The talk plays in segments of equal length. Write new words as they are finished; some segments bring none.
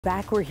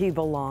Back where he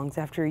belongs.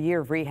 After a year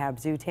of rehab,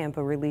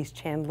 ZooTampa released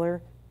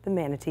Chandler, the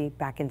manatee,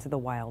 back into the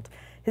wild.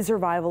 His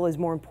survival is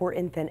more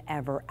important than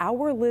ever.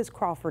 Our Liz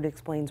Crawford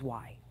explains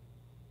why.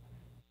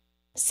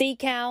 Sea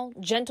cow,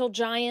 gentle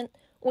giant,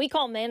 we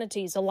call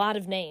manatees a lot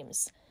of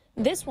names.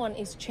 This one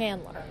is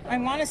Chandler. I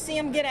want to see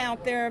him get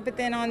out there, but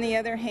then on the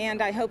other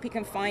hand, I hope he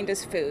can find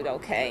his food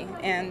okay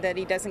and that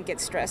he doesn't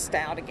get stressed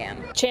out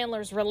again.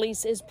 Chandler's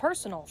release is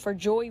personal for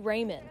Joy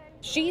Raymond.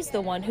 She's the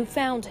one who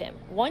found him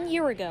 1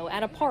 year ago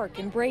at a park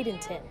in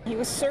Bradenton. He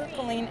was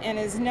circling and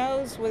his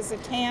nose was a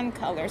tan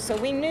color, so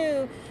we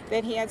knew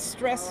that he had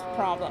stress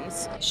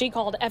problems. She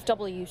called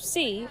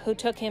FWC, who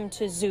took him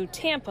to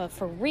ZooTampa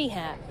for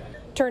rehab.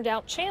 Turned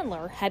out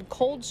Chandler had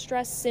cold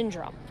stress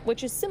syndrome,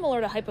 which is similar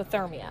to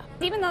hypothermia.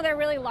 Even though they're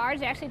really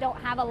large, they actually don't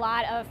have a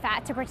lot of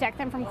fat to protect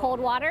them from cold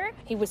water.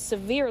 He was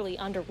severely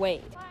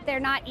underweight. They're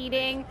not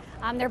eating,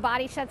 their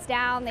body shuts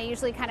down, they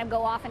usually kind of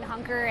go off and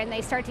hunker and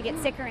they start to get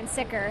sicker and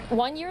sicker.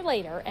 1 year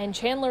later, and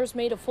Chandler's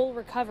made a full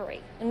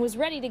recovery and was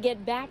ready to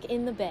get back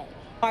in the bay.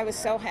 I was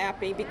so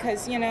happy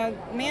because, you know,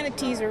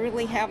 manatees are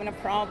really having a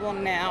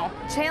problem now.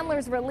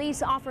 Chandler's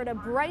release offered a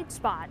bright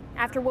spot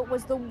after what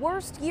was the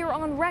worst year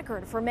on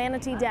record for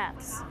manatee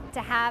deaths.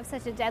 To have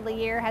such a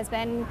deadly year has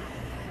been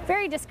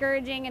very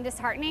discouraging and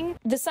disheartening.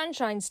 The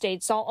Sunshine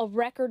State saw a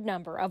record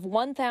number of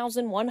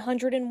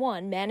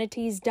 1,101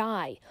 manatees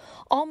die,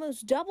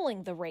 almost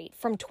doubling the rate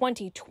from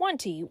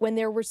 2020 when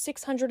there were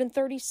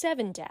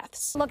 637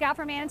 deaths. Look out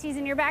for manatees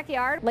in your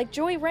backyard. Like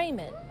Joy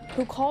Raymond,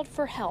 who called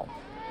for help.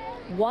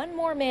 One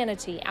more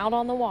manatee out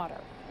on the water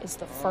is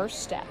the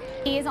first step.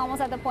 He is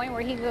almost at the point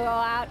where he could go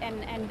out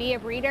and be a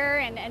breeder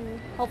and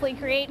hopefully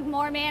create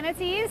more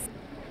manatees.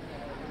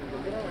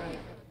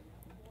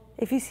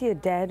 If you see a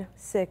dead,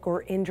 sick,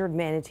 or injured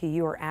manatee,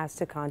 you are asked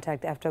to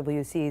contact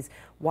FWC's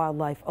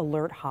Wildlife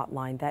Alert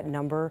Hotline. That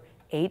number,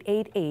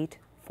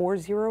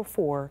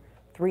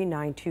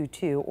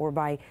 888-404-3922, or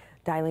by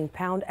dialing #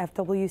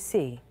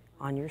 FWC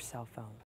on your cell phone.